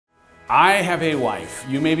I have a wife.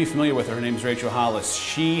 You may be familiar with her. Her name is Hollis.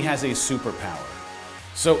 She has a superpower.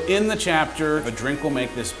 So in the chapter, A Drink Will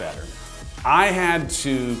Make This Better, I had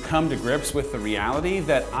to come to grips with the reality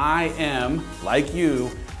that I am, like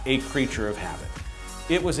you, a creature of habit.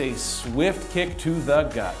 It was a swift kick to the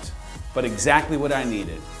gut, but exactly what I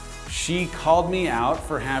needed. She called me out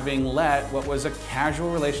for having let what was a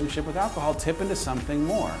casual relationship with alcohol tip into something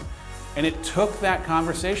more. And it took that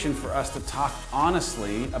conversation for us to talk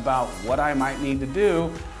honestly about what I might need to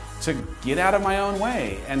do to get out of my own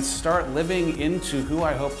way and start living into who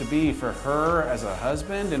I hope to be for her as a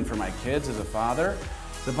husband and for my kids as a father.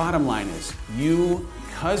 The bottom line is,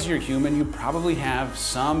 because you're human, you probably have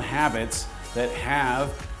some habits that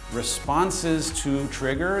have responses to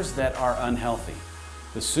triggers that are unhealthy.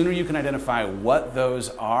 The sooner you can identify what those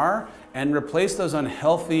are and replace those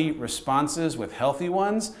unhealthy responses with healthy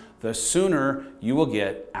ones, the sooner you will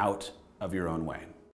get out of your own way.